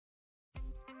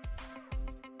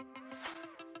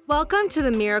Welcome to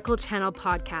the Miracle Channel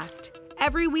podcast.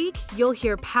 Every week, you'll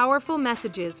hear powerful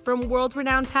messages from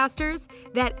world-renowned pastors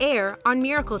that air on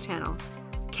Miracle Channel,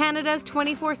 Canada's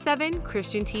 24/7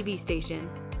 Christian TV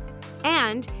station.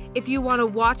 And if you want to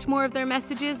watch more of their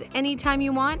messages anytime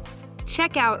you want,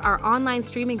 check out our online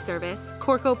streaming service,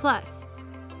 Corco Plus.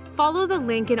 Follow the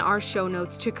link in our show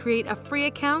notes to create a free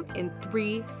account in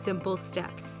 3 simple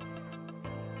steps.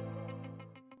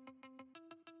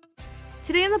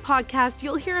 Today on the podcast,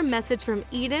 you'll hear a message from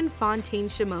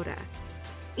Fontaine-Shimoda.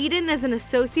 Eden is an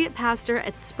associate pastor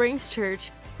at Springs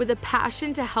Church with a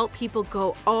passion to help people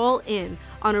go all in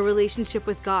on a relationship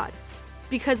with God.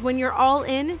 Because when you're all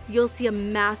in, you'll see a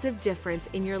massive difference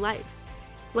in your life.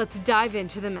 Let's dive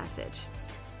into the message.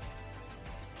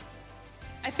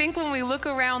 I think when we look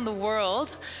around the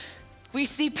world, we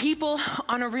see people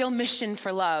on a real mission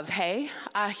for love, hey?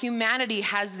 Humanity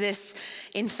has this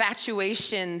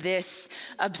infatuation, this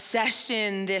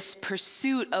obsession, this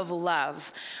pursuit of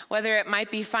love, whether it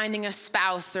might be finding a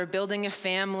spouse or building a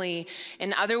family.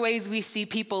 In other ways, we see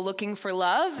people looking for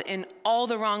love in all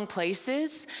the wrong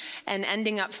places and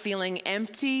ending up feeling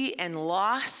empty and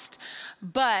lost.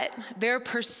 But their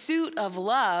pursuit of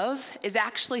love is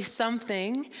actually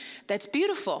something that's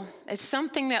beautiful. It's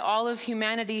something that all of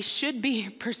humanity should be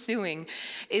pursuing,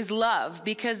 is love,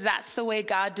 because that's the way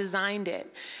God designed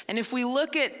it. And if we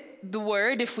look at the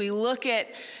Word, if we look at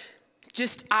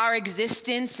just our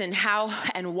existence and how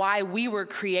and why we were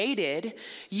created,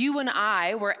 you and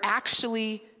I were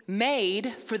actually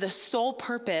made for the sole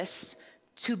purpose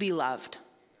to be loved.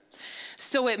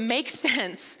 So it makes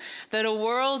sense that a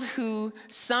world who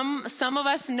some of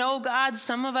us know God,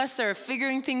 some of us are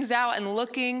figuring things out and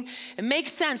looking, it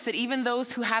makes sense that even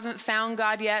those who haven't found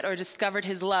God yet or discovered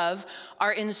his love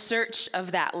are in search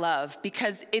of that love,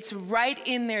 because it's right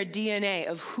in their DNA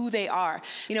of who they are.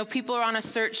 You know, people are on a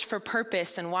search for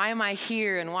purpose and why am I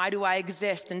here and why do I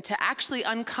exist? And to actually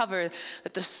uncover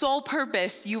that the sole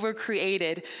purpose you were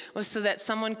created was so that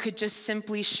someone could just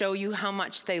simply show you how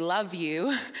much they love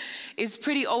you is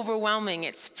pretty overwhelming.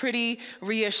 It's pretty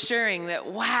reassuring that,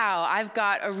 wow, I've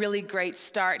got a really great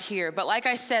start here. But like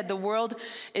I said, the world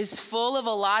is full of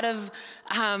a lot of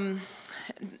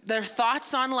their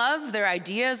thoughts on love, their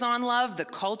ideas on love, the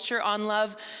culture on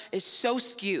love is so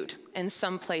skewed in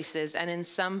some places and in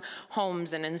some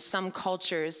homes and in some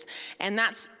cultures. And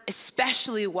that's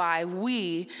especially why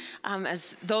we,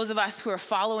 as those of us who are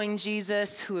following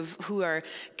Jesus, who are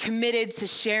committed to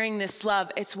sharing this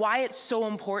love, it's why it's so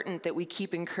important that we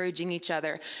keep encouraging each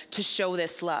other to show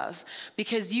this love.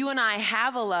 Because you and I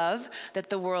have a love that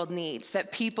the world needs,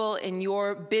 that people in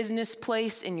your business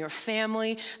place, in your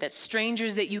family, that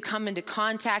strangers that you come into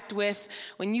contact with,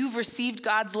 when you've received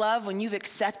God's love, when you've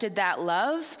accepted that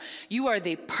love, you are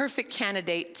the perfect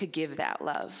candidate to give that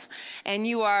love. And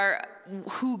you are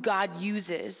who God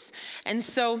uses. And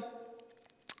so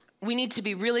we need to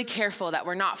be really careful that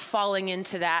we're not falling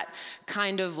into that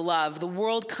kind of love, the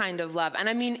world kind of love. And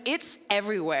I mean, it's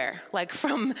everywhere, like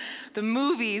from the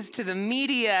movies to the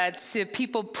media to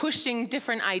people pushing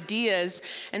different ideas.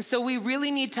 And so we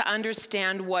really need to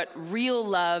understand what real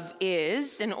love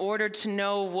is in order to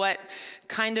know what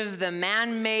kind of the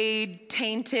man-made,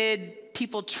 tainted,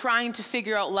 people trying to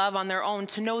figure out love on their own,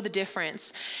 to know the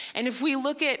difference. And if we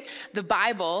look at the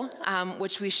Bible,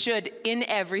 which we should, in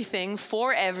everything,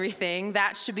 for everything,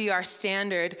 that should be our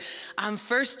standard.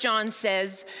 1 John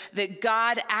says that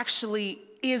God actually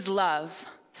is love.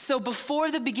 So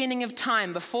before the beginning of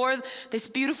time, before this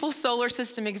beautiful solar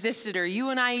system existed, or you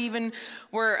and I even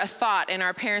were a thought in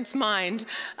our parents' mind,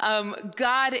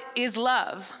 God is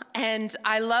love. And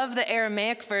I love the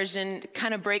Aramaic version,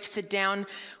 kind of breaks it down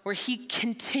where he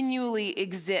continually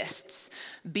exists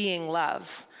being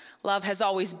love. Love has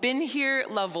always been here,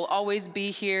 love will always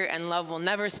be here, and love will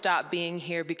never stop being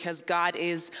here because God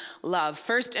is love.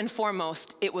 First and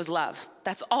foremost, it was love.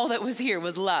 That's all that was here,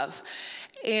 was love.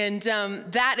 And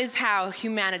that is how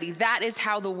humanity, that is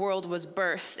how the world was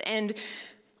birthed. And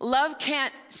love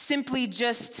can't simply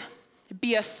just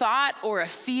be a thought or a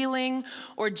feeling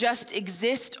or just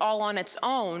exist all on its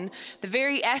own. The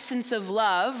very essence of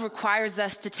love requires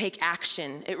us to take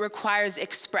action. It requires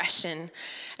expression.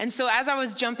 And so as I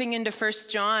was jumping into 1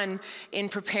 John in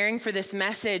preparing for this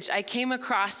message, I came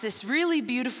across this really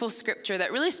beautiful scripture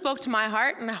that really spoke to my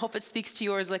heart, and I hope it speaks to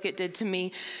yours like it did to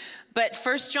me. But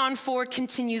 1 John 4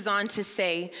 continues on to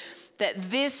say that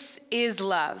this is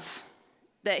love,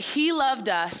 that he loved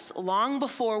us long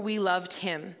before we loved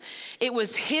him. It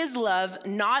was his love,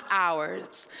 not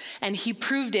ours, and he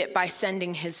proved it by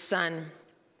sending his son.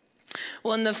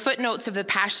 Well, in the footnotes of the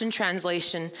Passion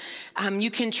Translation,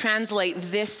 you can translate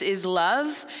 "this is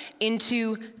love"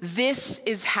 into "this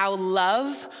is how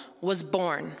love was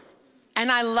born." And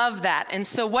I love that. And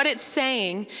so what it's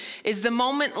saying is the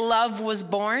moment love was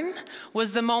born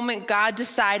was the moment God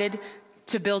decided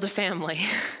to build a family.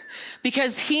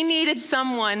 Because he needed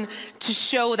someone to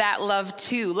show that love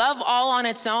to. Love all on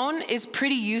its own is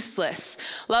pretty useless.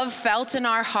 Love felt in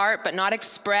our heart but not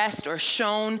expressed or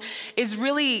shown is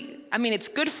really, it's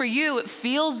good for you. It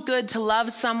feels good to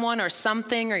love someone or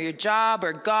something or your job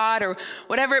or God or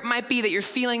whatever it might be that you're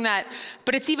feeling that.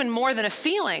 But it's even more than a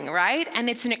feeling, right?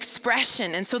 And it's an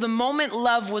expression. And so the moment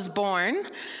love was born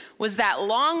was that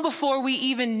long before we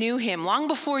even knew him, long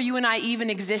before you and I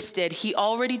even existed, he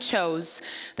already chose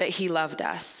that he loved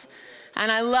us.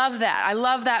 And I love that. I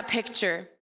love that picture.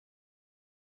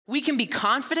 We can be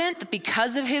confident that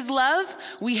because of his love,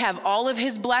 we have all of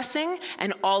his blessing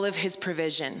and all of his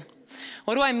provision.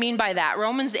 What do I mean by that?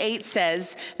 Romans 8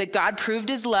 says that God proved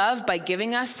his love by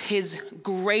giving us his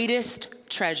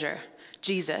greatest treasure,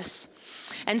 Jesus.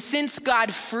 And since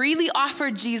God freely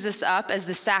offered Jesus up as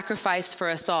the sacrifice for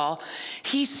us all,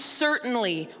 he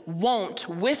certainly won't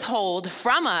withhold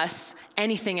from us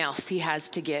anything else he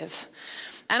has to give.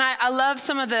 And I love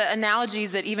some of the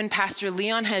analogies that even Pastor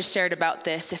Leon has shared about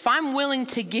this. If I'm willing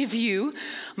to give you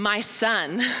my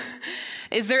son,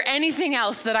 is there anything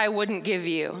else that I wouldn't give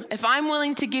you? If I'm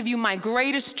willing to give you my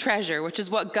greatest treasure, which is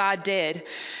what God did,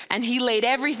 and he laid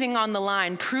everything on the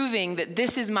line, proving that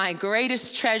this is my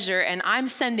greatest treasure, and I'm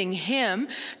sending him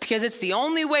because it's the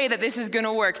only way that this is going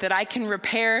to work, that I can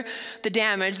repair the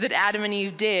damage that Adam and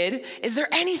Eve did, is there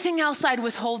anything else I'd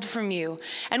withhold from you?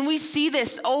 And we see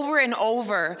this over and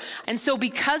over. And so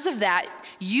because of that,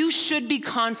 you should be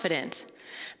confident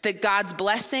that God's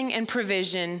blessing and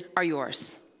provision are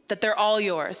yours. That they're all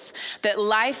yours, that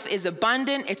life is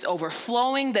abundant, it's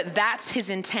overflowing, that's his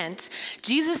intent.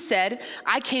 Jesus said,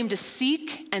 I came to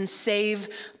seek and save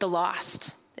the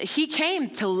lost. He came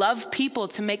to love people,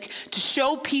 to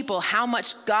show people how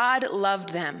much God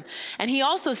loved them. And he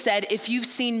also said, if you've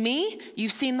seen me,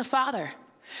 you've seen the Father.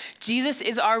 Jesus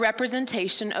is our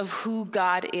representation of who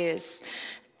God is.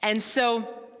 And so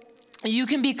you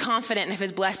can be confident of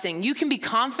his blessing. You can be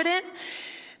confident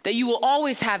that you will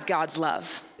always have God's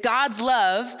love. God's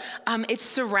love, it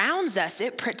surrounds us,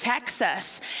 it protects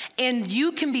us, and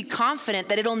you can be confident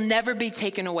that it'll never be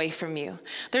taken away from you.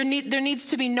 There needs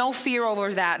to be no fear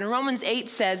over that. And Romans 8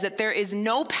 says that there is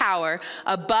no power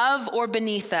above or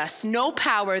beneath us, no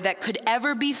power that could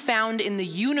ever be found in the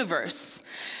universe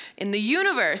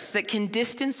that can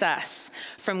distance us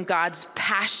from God's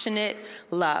passionate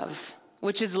love,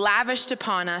 which is lavished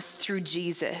upon us through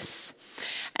Jesus.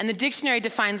 And the dictionary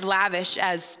defines lavish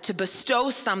as to bestow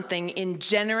something in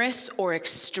generous or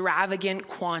extravagant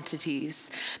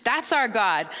quantities. That's our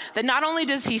God, that not only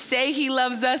does he say he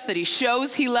loves us, that he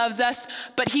shows he loves us,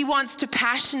 but he wants to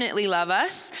passionately love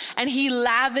us, and he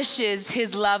lavishes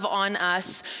his love on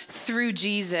us through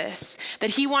Jesus.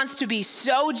 That he wants to be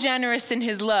so generous in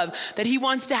his love, that he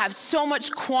wants to have so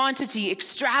much quantity,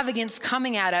 extravagance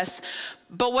coming at us.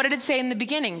 But what did it say in the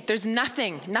beginning? There's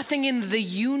nothing in the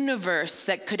universe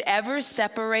that could ever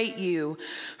separate you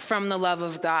from the love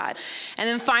of God. And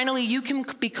then finally, you can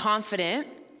be confident,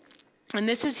 and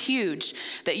this is huge,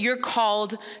 that you're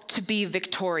called to be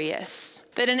victorious.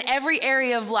 That in every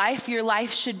area of life, your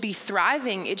life should be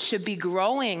thriving, it should be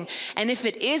growing. And if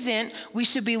it isn't, we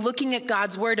should be looking at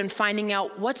God's word and finding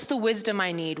out what's the wisdom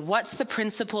I need, what's the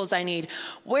principles I need,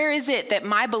 where is it that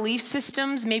my belief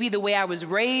systems, maybe the way I was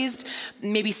raised,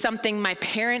 maybe something my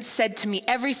parents said to me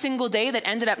every single day that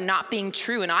ended up not being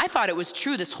true. And I thought it was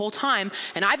true this whole time,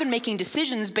 and I've been making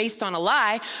decisions based on a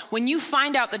lie. When you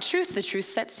find out the truth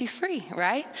sets you free,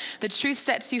 right? The truth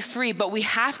sets you free, but we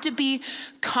have to be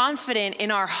confident in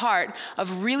our heart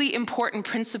of really important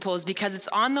principles, because it's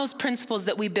on those principles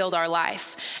that we build our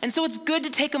life. And so it's good to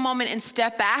take a moment and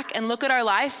step back and look at our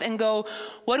life and go,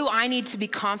 what do I need to be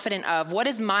confident of? What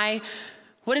is it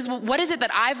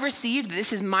that I've received?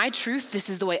 This is my truth. This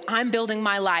is the way I'm building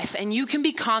my life. And you can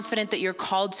be confident that you're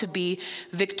called to be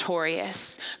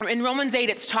victorious. In Romans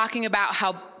 8, it's talking about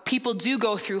how people do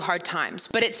go through hard times,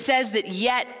 but it says that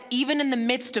yet, even in the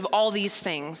midst of all these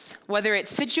things, whether it's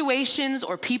situations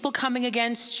or people coming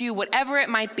against you, whatever it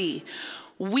might be,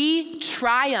 we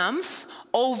triumph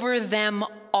over them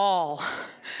all.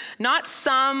 Not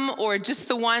some or just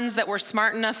the ones that we're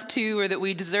smart enough to or that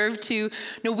we deserve to.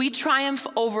 No, we triumph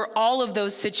over all of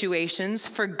those situations,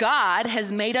 for God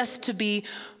has made us to be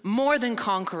more than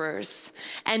conquerors.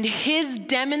 And his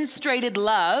demonstrated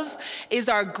love is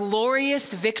our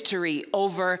glorious victory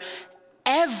over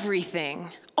everything,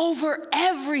 over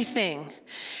everything.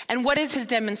 And what is his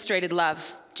demonstrated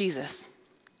love? Jesus.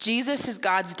 Jesus is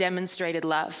God's demonstrated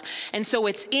love. And so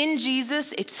it's in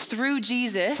Jesus, it's through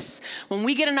Jesus, when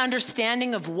we get an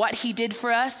understanding of what he did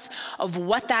for us, of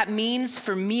what that means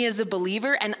for me as a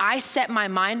believer, and I set my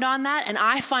mind on that, and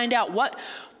I find out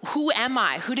who am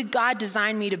I? Who did God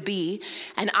design me to be?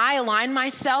 And I align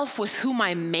myself with who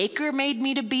my maker made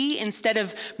me to be, instead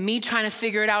of me trying to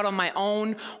figure it out on my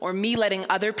own, or me letting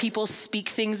other people speak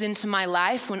things into my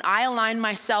life. When I align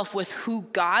myself with who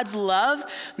God's love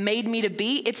made me to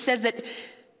be, it says that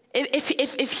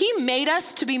if he made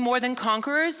us to be more than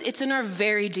conquerors, it's in our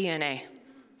very DNA.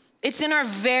 It's in our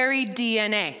very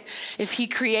DNA. If he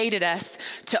created us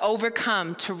to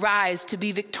overcome, to rise, to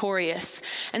be victorious.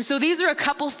 And so these are a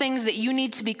couple things that you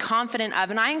need to be confident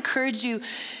of. And I encourage you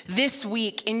this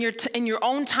week in your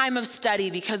own time of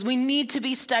study, because we need to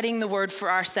be studying the word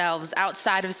for ourselves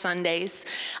outside of Sundays.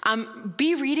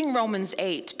 Be reading Romans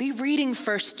 8. Be reading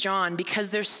 1 John,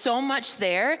 because there's so much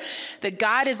there that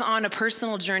God is on a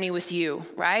personal journey with you,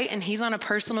 right? And he's on a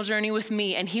personal journey with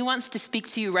me. And he wants to speak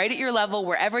to you right at your level,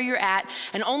 wherever you're at,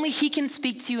 and only he can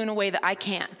speak to you in a way that I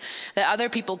can't, that other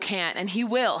people can't. And he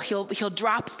will. He'll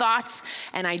drop thoughts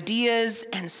and ideas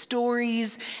and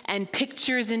stories and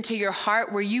pictures into your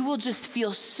heart where you will just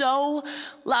feel so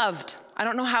loved. I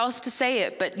don't know how else to say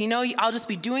it, but I'll just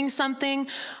be doing something.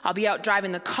 I'll be out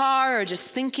driving the car, or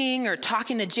just thinking, or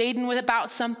talking to Jaden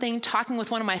about something, talking with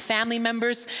one of my family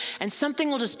members, and something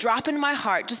will just drop into my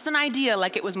heart, just an idea,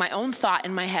 like it was my own thought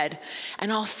in my head.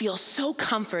 And I'll feel so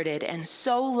comforted and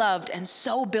so loved and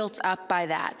so built up by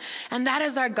that. And that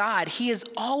is our God. He is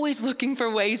always looking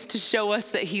for ways to show us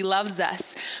that he loves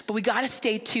us. But we got to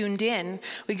stay tuned in.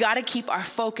 We got to keep our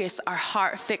focus, our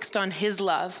heart fixed on his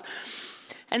love.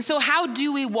 And so how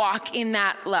do we walk in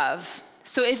that love?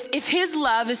 So if his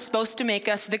love is supposed to make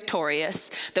us victorious,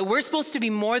 that we're supposed to be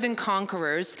more than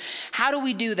conquerors, how do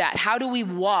we do that? How do we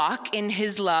walk in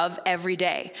his love every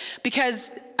day?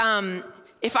 Because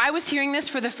if I was hearing this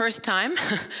for the first time,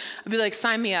 I'd be like,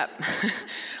 sign me up.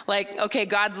 Like, okay,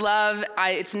 God's love,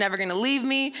 it's never gonna leave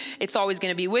me. It's always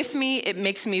gonna be with me. It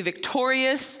makes me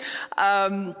victorious.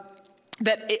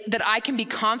 That I can be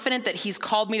confident that he's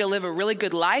called me to live a really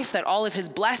good life, that all of his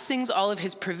blessings, all of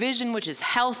his provision, which is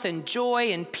health and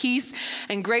joy and peace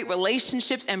and great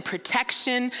relationships and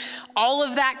protection, all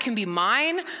of that can be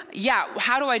mine. Yeah,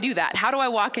 how do I do that? How do I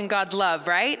walk in God's love,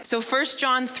 right? So 1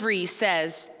 John 3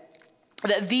 says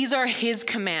that these are his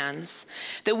commands,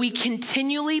 that we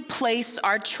continually place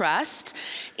our trust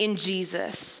in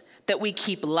Jesus, that we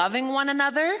keep loving one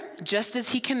another just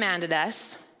as he commanded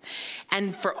us.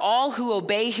 And for all who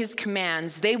obey his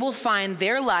commands, they will find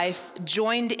their life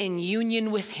joined in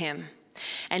union with him.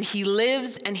 And he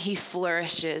lives and he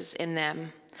flourishes in them.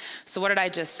 So what did I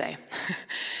just say?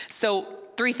 So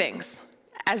 3 things,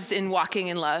 as in walking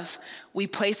in love. We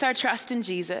place our trust in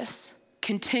Jesus.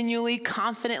 Continually,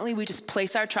 confidently, we just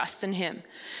place our trust in him.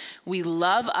 We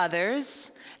love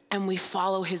others, and we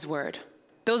follow his word.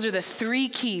 Those are the 3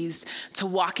 keys to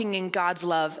walking in God's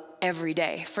love every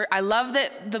day. I love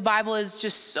that the Bible is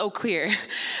just so clear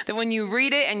that when you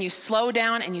read it and you slow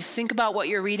down and you think about what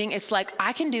you're reading, it's like,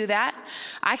 I can do that.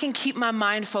 I can keep my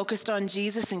mind focused on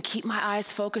Jesus and keep my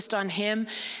eyes focused on him.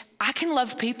 I can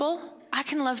love people.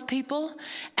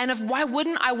 And why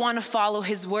wouldn't I want to follow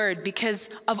his word? Because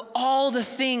of all the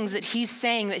things that he's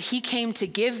saying that he came to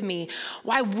give me,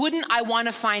 why wouldn't I want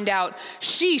to find out,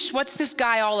 sheesh, what's this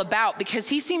guy all about? Because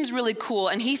he seems really cool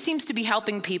and he seems to be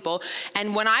helping people.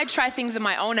 And when I try things in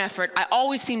my own effort, I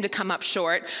always seem to come up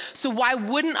short. So why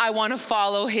wouldn't I want to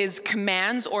follow his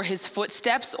commands or his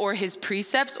footsteps or his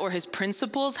precepts or his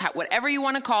principles, whatever you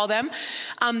want to call them?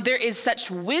 There is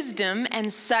such wisdom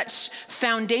and such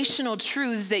foundational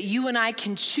truths that you and I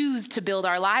can choose to build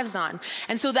our lives on.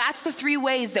 And so that's the 3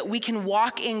 ways that we can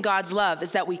walk in God's love,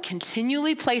 is that we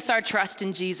continually place our trust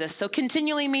in Jesus. So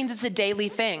continually means it's a daily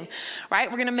thing, right?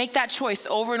 We're going to make that choice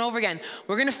over and over again.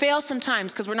 We're going to fail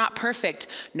sometimes because we're not perfect.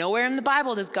 Nowhere in the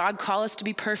Bible does God call us to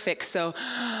be perfect. So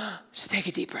just take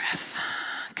a deep breath.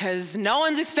 Because no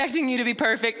one's expecting you to be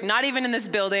perfect, not even in this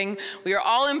building. We are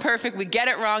all imperfect. We get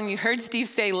it wrong. You heard Steve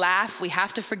say, laugh. We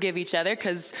have to forgive each other,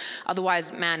 because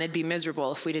otherwise, man, it'd be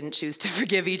miserable if we didn't choose to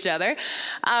forgive each other.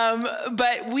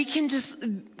 But we can just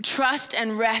trust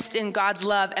and rest in God's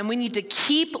love, and we need to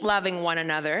keep loving one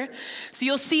another. So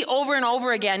you'll see over and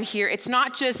over again here, it's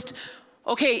not just,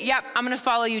 okay, yep, I'm going to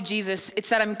follow you, Jesus. It's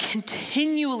that I'm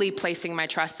continually placing my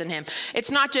trust in him.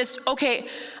 It's not just, okay,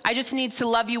 I just need to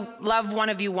love one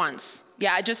of you once.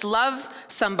 Yeah, I just love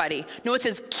somebody. No, it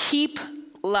says keep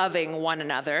loving one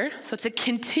another. So it's a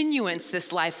continuance,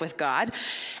 this life with God.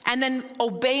 And then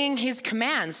obeying his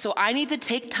commands. So I need to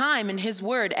take time in his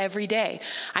word every day.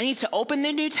 I need to open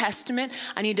the New Testament.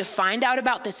 I need to find out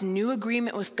about this new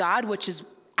agreement with God, which is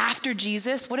after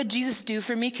Jesus. What did Jesus do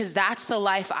for me? Because that's the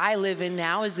life I live in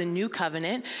now, is the new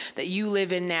covenant that you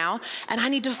live in now. And I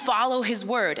need to follow his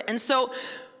word. And so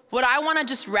what I want to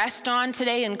just rest on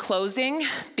today in closing,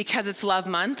 because it's Love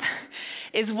Month,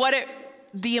 is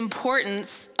the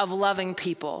importance of loving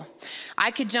people.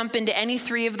 I could jump into any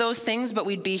three of those things, but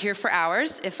we'd be here for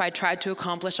hours if I tried to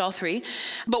accomplish all three.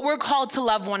 But we're called to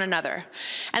love one another.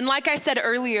 And like I said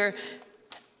earlier,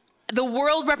 the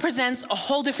world represents a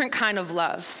whole different kind of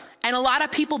love. And a lot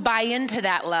of people buy into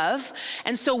that love.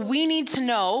 And so we need to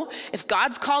know, if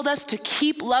God's called us to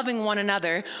keep loving one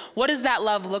another, what does that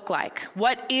love look like?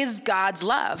 What is God's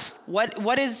love? What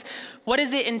does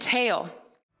it entail?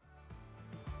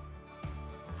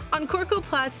 On Corco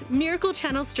Plus, Miracle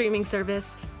Channel streaming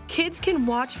service, kids can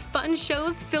watch fun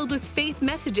shows filled with faith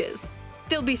messages.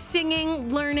 They'll be singing,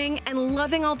 learning, and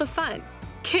loving all the fun.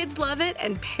 Kids love it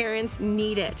and parents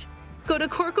need it. Go to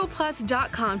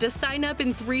CorcoPlus.com to sign up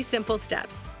in 3 simple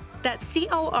steps. That's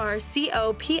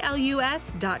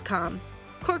CorcoPlus.com.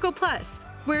 Corco Plus,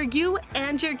 where you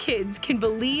and your kids can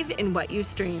believe in what you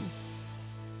stream.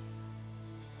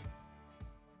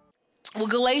 Well,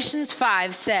 Galatians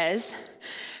 5 says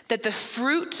that the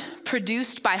fruit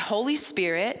produced by Holy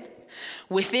Spirit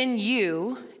within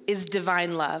you is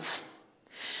divine love.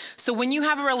 So when you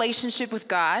have a relationship with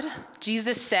God,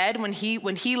 Jesus said when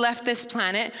he left this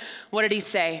planet, what did he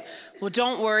say? Well,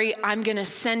 don't worry, I'm going to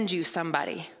send you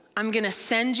somebody. I'm going to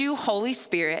send you Holy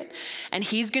Spirit, and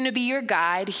he's going to be your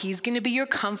guide. He's going to be your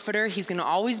comforter. He's going to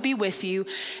always be with you.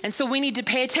 And so we need to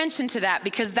pay attention to that,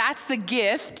 because that's the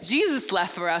gift Jesus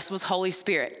left for us, was Holy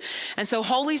Spirit. And so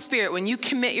Holy Spirit, when you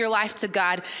commit your life to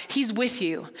God, he's with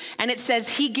you. And it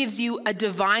says he gives you a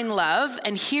divine love,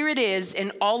 and here it is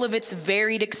in all of its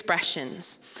varied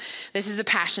expressions. This is the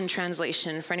Passion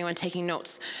Translation for anyone taking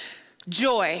notes.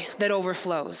 Joy that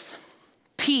overflows.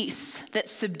 Peace that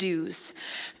subdues,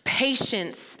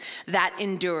 patience that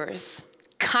endures,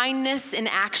 kindness in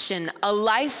action, a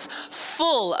life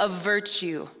full of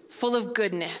virtue, full of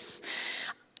goodness,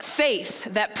 faith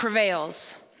that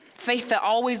prevails, faith that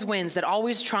always wins, that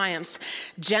always triumphs,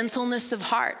 gentleness of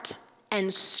heart,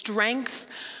 and strength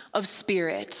of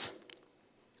spirit.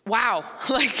 Wow,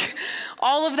 like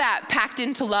all of that packed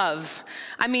into love.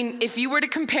 I mean, if you were to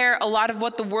compare a lot of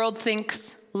what the world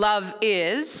thinks love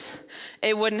is,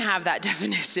 it wouldn't have that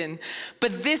definition.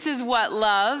 But this is what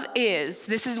love is.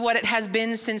 This is what it has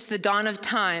been since the dawn of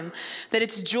time, that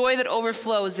it's joy that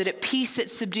overflows, that it's peace that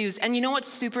subdues. And you know what's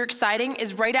super exciting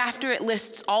is right after it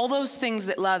lists all those things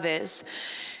that love is,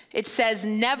 it says,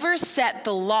 never set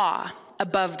the law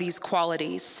above these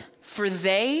qualities, for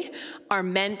they are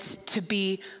meant to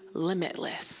be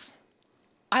limitless.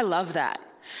 I love that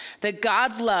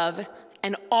God's love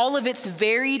and all of its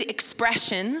varied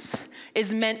expressions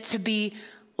is meant to be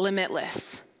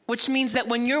limitless, which means that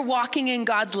when you're walking in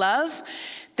God's love,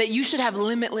 that you should have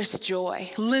limitless joy,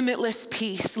 limitless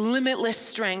peace, limitless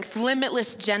strength,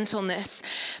 limitless gentleness,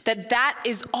 that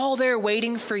is all there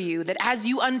waiting for you, that as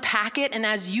you unpack it and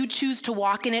as you choose to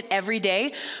walk in it every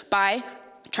day by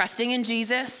trusting in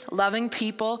Jesus, loving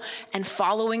people, and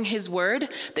following his word,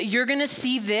 that you're gonna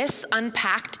see this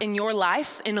unpacked in your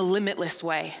life in a limitless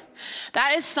way.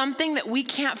 That is something that we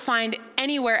can't find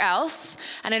anywhere else.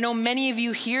 And I know many of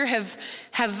you here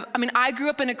I grew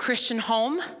up in a Christian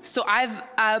home, so I've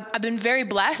been very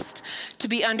blessed to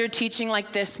be under teaching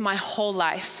like this my whole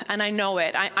life. And I know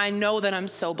it. I know that I'm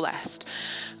so blessed.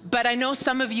 But I know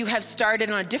some of you have started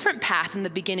on a different path in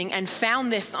the beginning and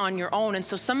found this on your own. And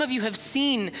so some of you have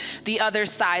seen the other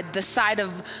side, the side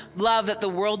of love that the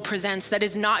world presents, that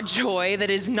is not joy,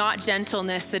 that is not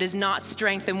gentleness, that is not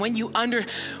strength. And when you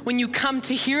come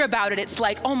to hear about it, it's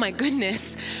like, oh my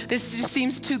goodness, this just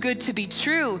seems too good to be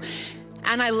true.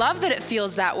 And I love that it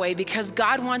feels that way, because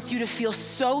God wants you to feel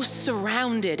so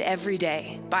surrounded every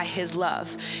day by his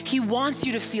love. He wants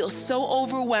you to feel so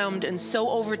overwhelmed and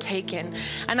so overtaken.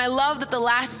 And I love that the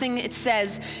last thing it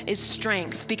says is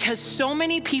strength, because so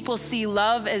many people see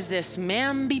love as this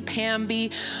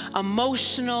mamby-pamby,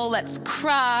 emotional, let's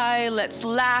cry, let's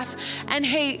laugh. And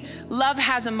hey, love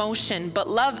has emotion, but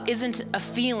love isn't a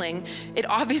feeling. It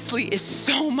obviously is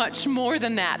so much more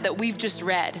than that we've just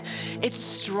read. It's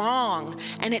strong.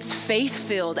 strong, and it's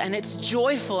faith-filled, and it's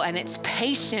joyful, and it's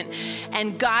patient.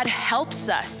 And God helps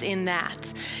us in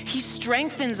that. He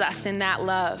strengthens us in that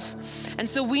love. And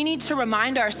so we need to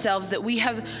remind ourselves that we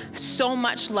have so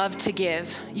much love to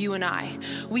give, you and I.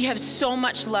 We have so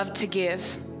much love to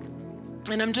give.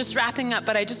 And I'm just wrapping up,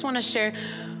 but I just want to share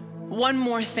one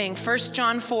more thing. 1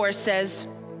 John 4 says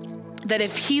that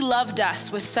if he loved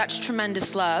us with such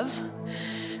tremendous love,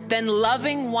 then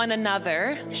loving one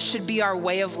another should be our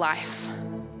way of life.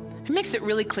 It makes it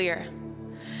really clear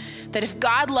that if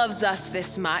God loves us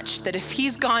this much, that if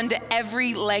he's gone to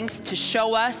every length to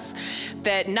show us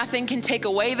that nothing can take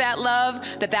away that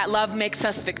love makes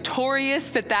us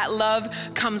victorious, that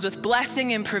love comes with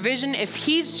blessing and provision, if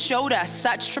he's showed us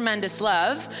such tremendous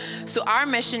love, so our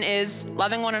mission is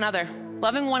loving one another.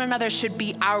 Loving one another should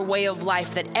be our way of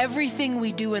life, that everything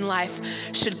we do in life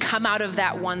should come out of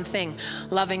that one thing,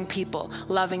 loving people,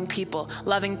 loving people,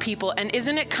 loving people. And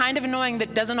isn't it kind of annoying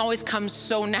that doesn't always come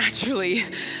so naturally?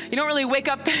 You don't really wake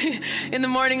up in the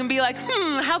morning and be like,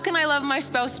 how can I love my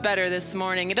spouse better this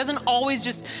morning? It doesn't always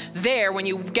just there when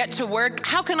you get to work,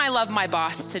 how can I love my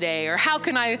boss today? Or how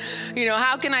can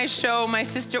I show my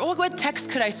sister, what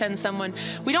text could I send someone?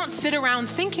 We don't sit around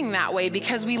thinking that way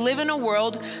because we live in a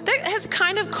world that has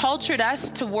kind of cultured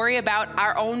us to worry about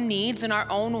our own needs and our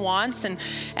own wants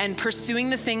and pursuing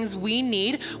the things we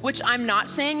need, which I'm not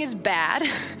saying is bad.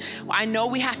 I know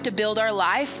we have to build our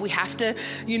life. We have to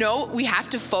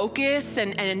focus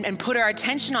and put our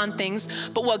attention on things.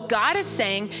 But what God is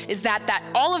saying is that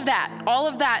all of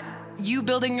that, you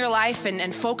building your life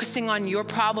and focusing on your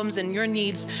problems and your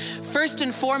needs, first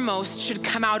and foremost should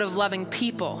come out of loving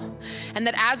people. And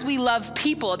that as we love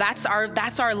people, that's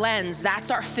our lens,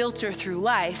 that's our filter through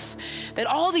life, that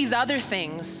all these other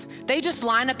things, they just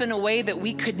line up in a way that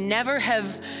we could never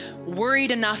have worried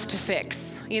enough to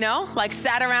fix, like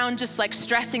sat around just like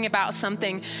stressing about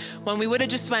something when we would have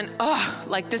just went,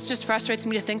 this just frustrates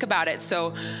me to think about it.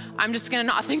 So I'm just gonna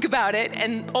not think about it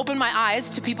and open my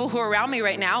eyes to people who are around me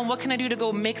right now. And what can I do to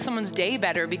go make someone's day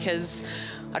better? Because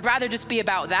I'd rather just be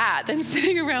about that than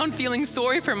sitting around feeling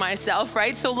sorry for myself,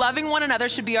 right? So loving one another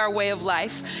should be our way of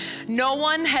life. No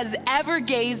one has ever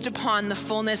gazed upon the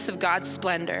fullness of God's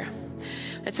splendor.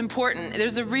 It's important.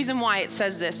 There's a reason why it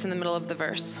says this in the middle of the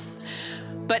verse.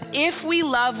 But if we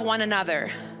love one another,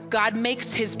 God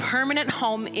makes his permanent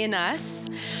home in us,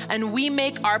 and we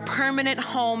make our permanent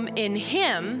home in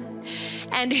him,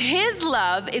 and his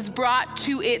love is brought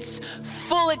to its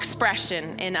full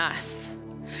expression in us.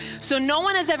 So no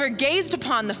one has ever gazed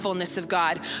upon the fullness of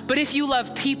God, but if you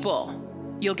love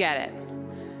people, you'll get it.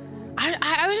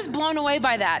 I was just blown away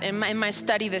by that in my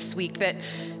study this week, that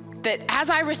as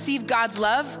I receive God's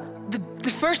love, the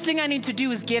first thing I need to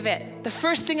do is give it. The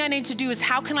first thing I need to do is,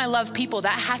 how can I love people?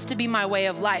 That has to be my way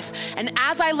of life. And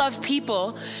as I love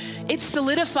people, it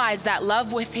solidifies that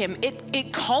love with him.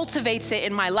 It cultivates it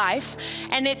in my life,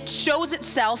 and it shows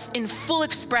itself in full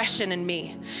expression in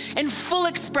me. In full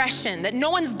expression, that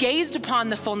no one's gazed upon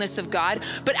the fullness of God,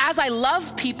 but as I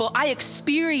love people, I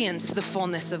experience the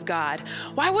fullness of God.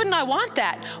 Why wouldn't I want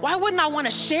that? Why wouldn't I want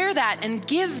to share that and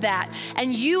give that?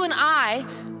 And you and I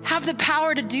have the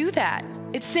power to do that.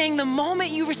 It's saying the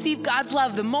moment you receive God's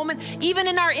love, the moment, even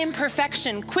in our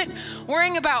imperfection, quit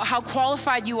worrying about how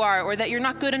qualified you are, or that you're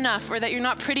not good enough, or that you're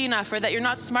not pretty enough, or that you're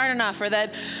not smart enough, or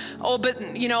that,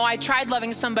 I tried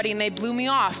loving somebody and they blew me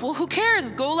off. Well, who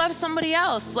cares? Go love somebody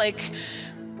else.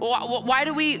 Why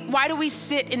do we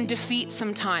sit in defeat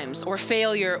sometimes, or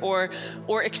failure, or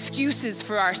excuses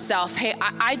for ourselves? Hey,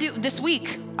 I do. This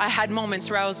week, I had moments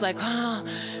where I was like,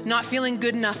 not feeling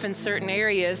good enough in certain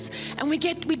areas, and we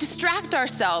distract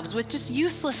ourselves with just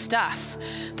useless stuff.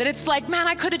 That it's like, man,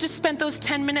 I could have just spent those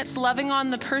 10 minutes loving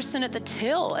on the person at the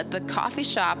till, at the coffee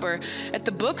shop, or at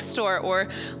the bookstore, or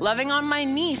loving on my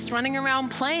niece running around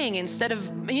playing instead of,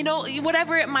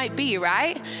 whatever it might be,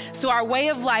 right? So our way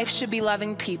of life should be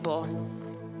loving people.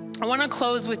 I want to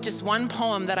close with just one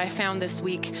poem that I found this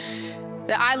week.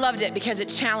 That I loved it because it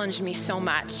challenged me so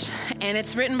much. And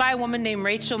it's written by a woman named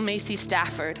Rachel Macy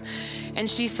Stafford. And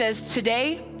she says,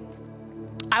 today,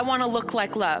 I want to look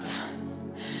like love.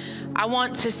 I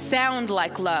want to sound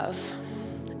like love.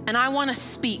 And I want to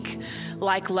speak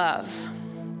like love.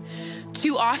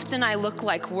 Too often I look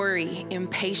like worry,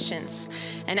 impatience,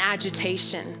 and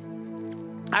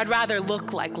agitation. I'd rather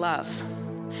look like love.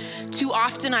 Too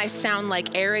often I sound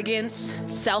like arrogance,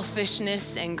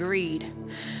 selfishness, and greed.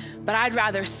 But I'd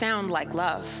rather sound like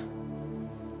love.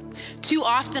 Too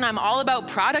often I'm all about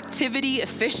productivity,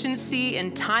 efficiency,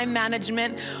 and time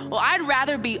management. Well, I'd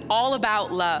rather be all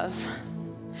about love.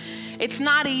 It's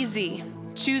not easy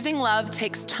Choosing love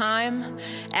takes time,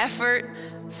 effort,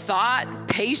 thought,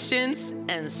 patience,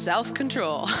 and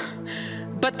self-control.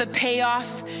 But the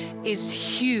payoff is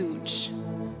huge.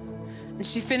 And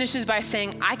she finishes by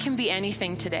saying, I can be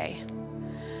anything today.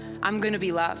 I'm going to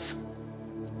be love.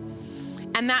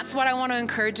 And that's what I want to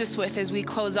encourage us with as we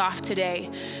close off today.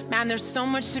 Man, there's so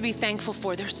much to be thankful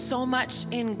for. There's so much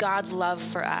in God's love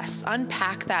for us.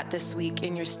 Unpack that this week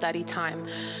in your study time.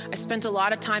 I spent a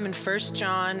lot of time in 1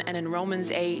 John and in Romans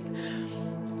 8.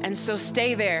 And so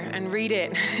stay there and read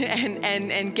it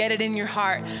and get it in your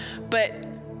heart. But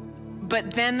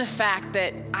then the fact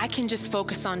that I can just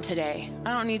focus on today.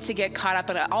 I don't need to get caught up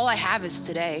in it. All I have is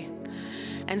today.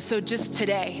 And so just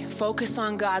today, focus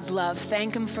on God's love.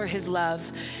 Thank him for his love.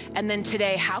 And then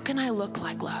today, how can I look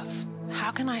like love?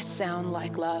 How can I sound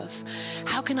like love?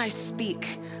 How can I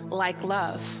speak like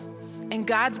love? And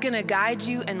God's gonna guide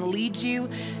you and lead you.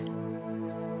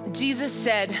 Jesus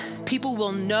said, people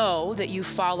will know that you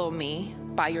follow me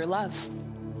by your love.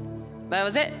 That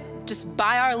was it. Just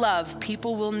by our love,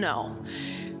 people will know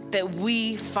that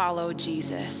we follow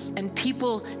Jesus. And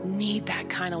people need that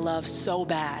kind of love so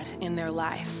bad in their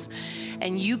life.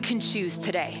 And you can choose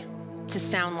today to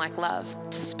sound like love,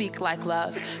 to speak like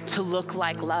love, to look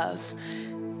like love.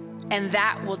 And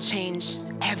that will change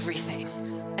everything.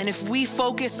 And if we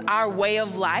focus our way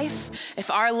of life, if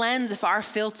our lens, if our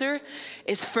filter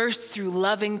is first through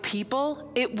loving people,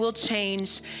 it will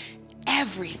change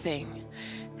everything.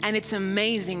 And it's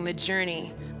amazing, the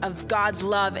journey of God's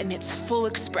love and its full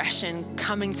expression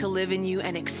coming to live in you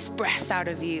and express out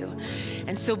of you.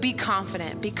 And so be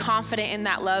confident in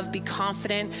that love. Be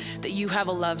confident that you have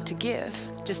a love to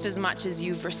give just as much as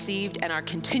you've received and are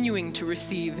continuing to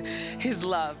receive his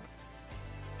love.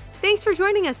 Thanks for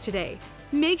joining us today.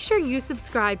 Make sure you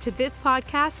subscribe to this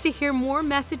podcast to hear more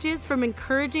messages from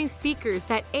encouraging speakers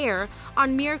that air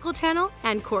on Miracle Channel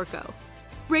and Corco.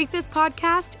 Rate this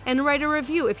podcast and write a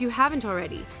review if you haven't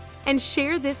already. And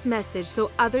share this message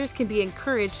so others can be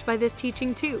encouraged by this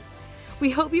teaching too. We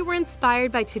hope you were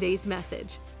inspired by today's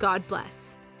message. God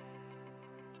bless.